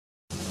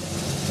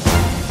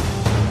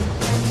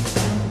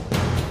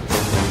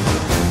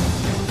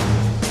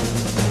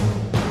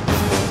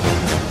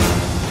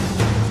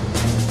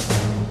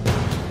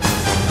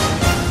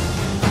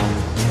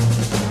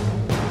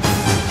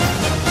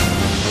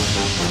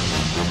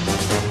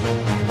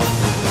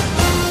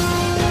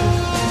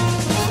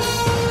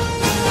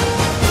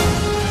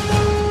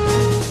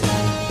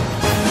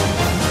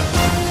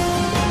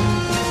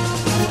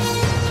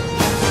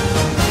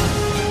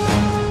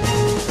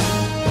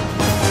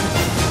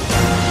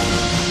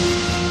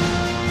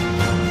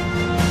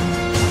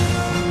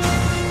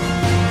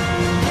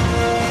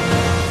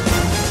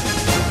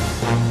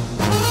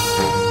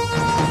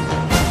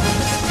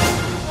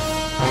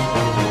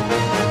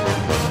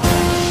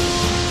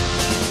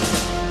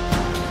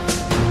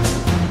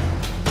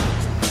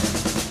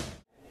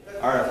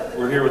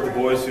here with the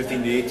boys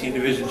 15 to 18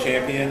 division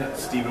champion,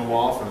 Stephen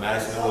Wall from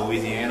Madisonville,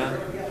 Louisiana.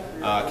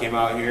 Came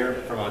out here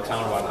from a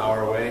town about an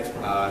hour away.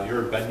 Have you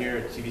ever been here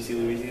at TBC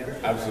Louisiana?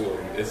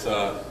 Absolutely. It's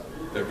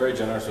they're very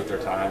generous with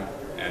their time,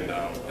 and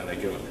they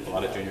give a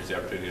lot of juniors the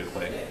opportunity to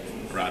play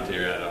around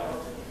here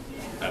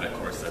at a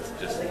course that's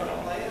just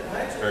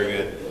very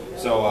good.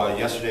 So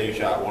yesterday you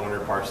shot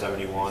 100 par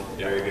 71.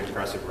 Very good,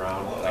 impressive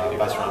round.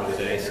 Best round of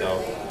the day.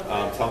 So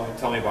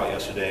tell me about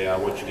yesterday.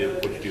 What you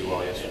do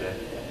well yesterday?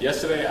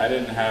 Yesterday I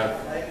didn't have.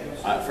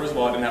 First of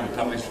all, I didn't have a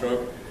penalty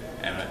stroke,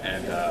 and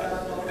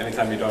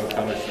anytime you don't have a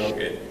penalty stroke,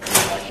 you're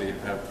likely to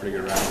have a pretty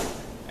good round.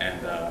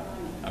 And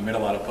I made a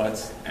lot of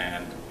putts,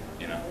 and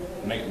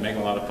making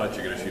a lot of putts,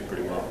 you're going to shoot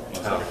pretty well most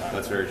of the time.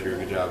 That's very true.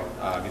 Good job.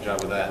 Good job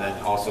with that. And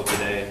then also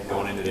today,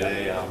 going into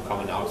today,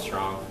 coming out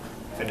strong.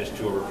 Finished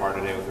 2 over par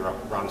today with a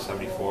round of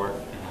 74,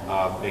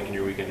 making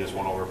your weekend just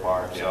 1 over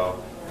par.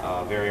 So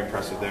very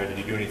impressive there. Did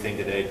you do anything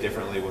today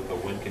differently with the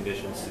wind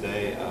conditions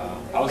today?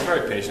 I was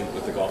very patient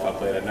with the golf I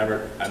played.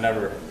 I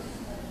never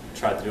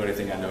tried to do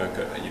anything I knew I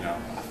could. I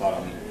thought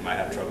I might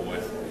have trouble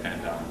with,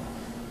 and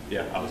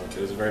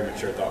it was a very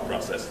mature thought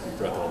process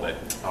throughout the whole day.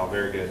 Oh,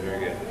 very good,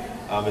 very good.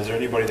 Is there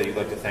anybody that you'd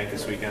like to thank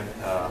this weekend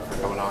for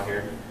coming out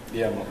here?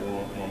 Yeah,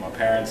 well, my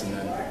parents, and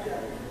then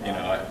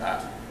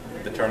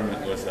the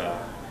tournament was.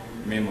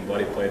 Me and my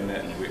buddy played in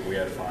it, and we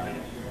had fun,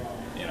 and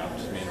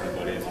just me and my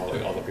buddy and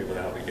all the people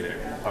that helped me get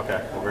here.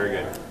 Okay, well, very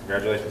good.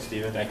 Congratulations,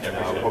 Stephen. Thank you.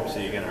 And we hope to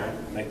see you again. All right.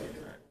 Thank you.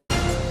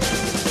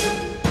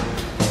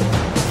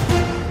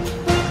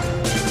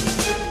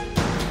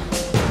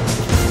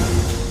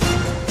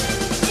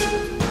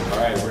 All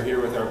right, we're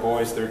here with our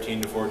boys,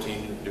 13 to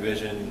 14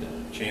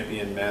 division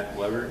champion Matt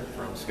Weber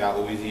from Scott,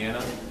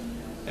 Louisiana.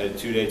 Had a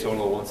 2-day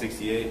total of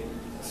 168.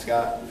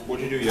 Scott, what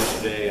did you do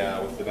yesterday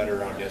with the better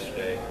round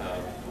yesterday?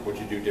 What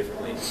did you do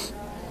differently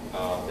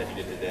than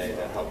you did today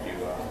that helped you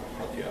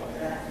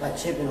out? My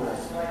chipping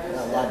was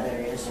a lot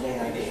better yesterday.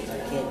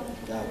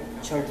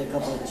 I charged a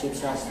couple of chip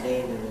shots today,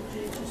 and then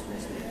it just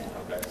missed me.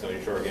 Okay, so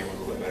your short game was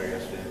a little bit better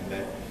yesterday than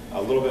today.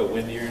 A little bit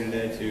windier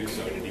today too.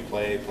 So did you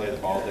play the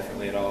ball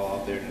differently at all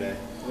out there today?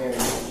 Very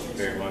much.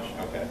 Very much.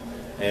 Okay.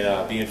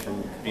 And being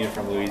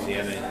from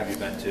Louisiana, have you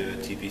been to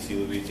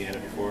TPC Louisiana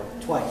before?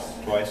 Twice.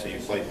 Twice. So you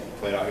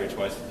played out here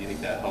twice. Do you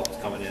think that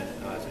helped coming in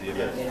to the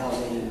event? It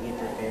helped me get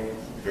prepared.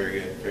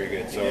 Very good. Very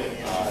good. So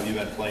have you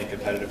been playing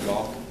competitive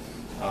golf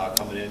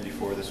coming in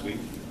before this week?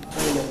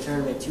 Playing a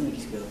tournament 2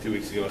 weeks ago. 2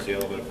 weeks ago. So you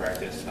had a little bit of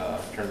practice.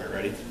 Tournament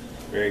ready.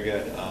 Very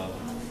good.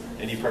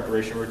 Any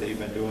preparation work that you've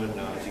been doing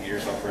to get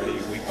yourself ready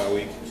week by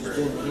week? Just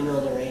doing,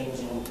 the range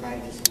and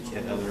practice.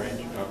 Getting on the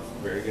range? Oh,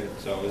 very good.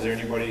 So is there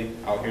anybody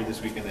out here this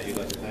weekend that you'd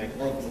like to thank?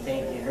 I'd like to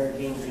thank the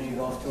Hurricane Junior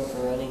Golf Tour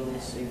for running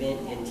this event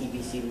and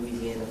TBC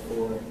Louisiana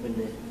for letting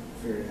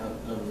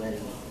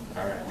me.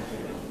 All right.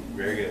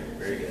 Very good.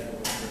 Very good.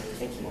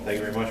 Thank you. Well, thank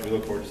you very much. We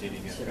look forward to seeing you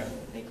again. Sure. Okay.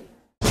 Thank you.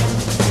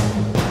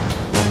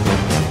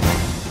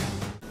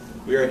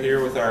 We are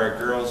here with our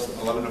girls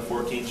 11 to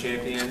 14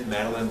 champion,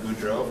 Madeline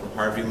Boudreau from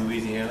Harvey,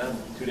 Louisiana.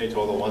 2-day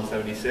total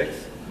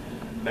 176.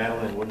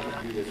 Madeline, what did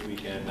you do this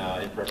weekend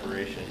in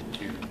preparation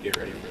to get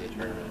ready for the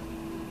tournament?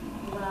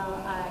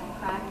 Well, I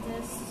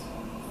practiced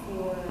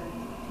for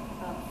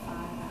about 5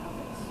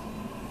 hours.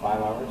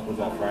 5 hours? Was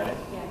that Friday?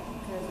 Yeah,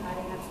 because I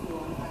didn't have school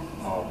on Friday.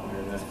 Oh,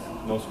 very nice.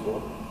 No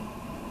school?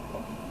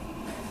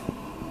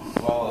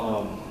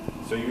 Well,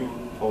 so you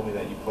told me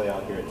that you play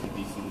out here at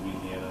TBC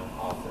Louisiana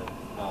often.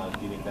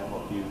 Do you think that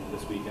helped you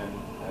this weekend,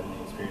 having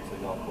the experience of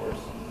the golf course?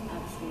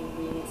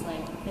 Absolutely. It's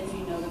like, because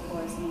you know the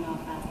course and you know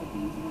how fast the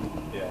greens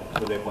are. Yeah.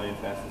 Were they playing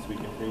fast this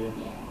weekend for you?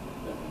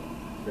 Yeah.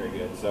 Very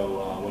good. So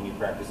when you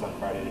practice on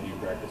Friday, did you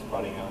practice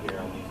putting out here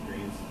on these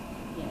greens?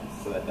 Yes.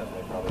 So that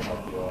definitely probably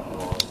helped you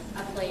along.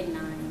 I played 9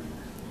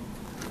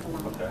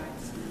 along with Okay.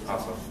 practice.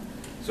 Awesome.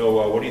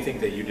 So what do you think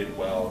that you did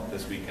well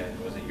this weekend?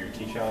 Was it your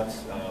tee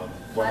shots?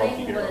 What helped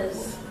you Putting get around?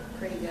 was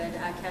pretty good.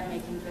 I kept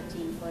making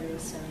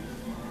 15-footers, so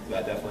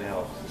That definitely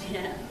helps.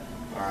 yeah.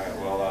 All right.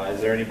 Well,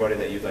 is there anybody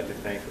that you'd like to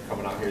thank for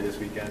coming out here this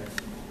weekend?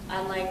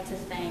 I'd like to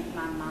thank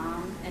my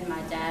mom and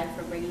my dad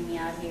for bringing me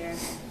out here,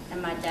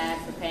 and my dad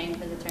for paying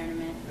for the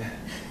tournament,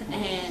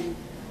 and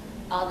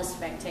all the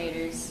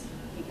spectators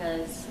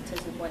to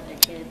support their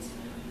kids.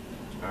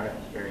 All right.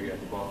 Very good.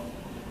 Well,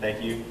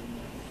 thank you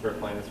for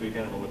playing this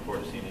weekend, and we'll look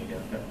forward to seeing you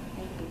again. Okay?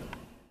 Thank you.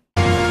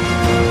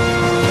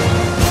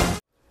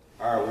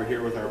 All right, we're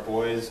here with our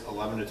boys,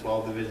 11 to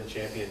 12 division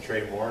champion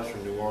Trey Morris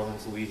from New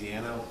Orleans,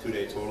 Louisiana,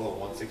 2-day total of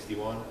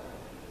 161.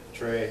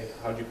 Trey,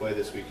 how'd you play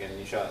this weekend?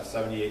 You shot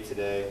 78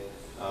 today.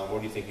 What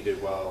do you think you did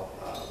well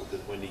with the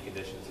windy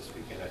conditions this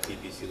weekend at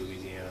TPC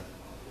Louisiana?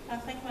 I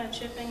think my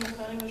chipping and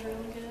putting was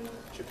really good.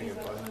 Chipping and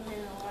I was putting?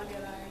 hitting a lot of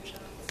good iron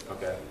shots.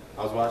 Okay.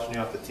 I was watching you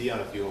off the tee on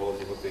a few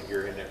holes. You looked like you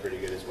were hitting it pretty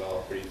good as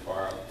well, pretty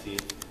far off the tee.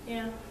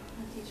 Yeah,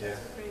 my teacher's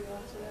pretty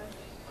well today.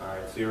 All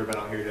right, so you ever been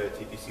out here to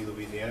TPC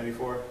Louisiana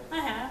before?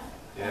 I have.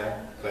 Yeah?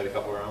 Played a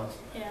couple rounds?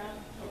 Yeah.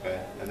 Okay.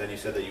 And then you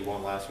said that you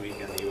won last week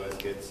in the U.S.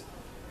 Kids.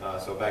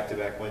 So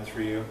back-to-back wins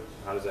for you.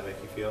 How does that make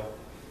you feel?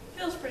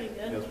 Feels pretty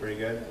good. Feels pretty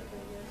good? Pretty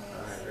good, yes.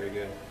 All right, very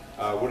good.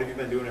 What have you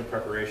been doing in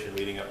preparation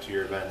leading up to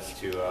your events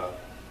to,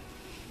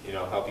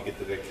 help you get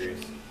the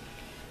victories?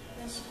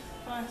 Just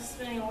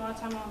spending a lot of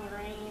time on the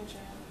range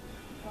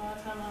and a lot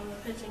of time on the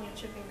pitching and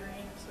chipping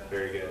green. So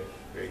Very good,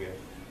 very good.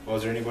 Well,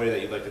 is there anybody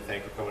that you'd like to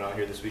thank for coming out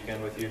here this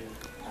weekend with you?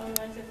 I would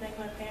like to thank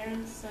my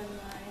parents and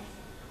my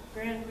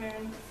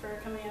grandparents for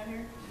coming out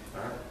here.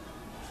 All right.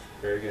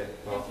 Very good.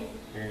 Well, Thank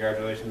you.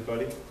 congratulations,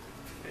 buddy.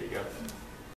 There you go.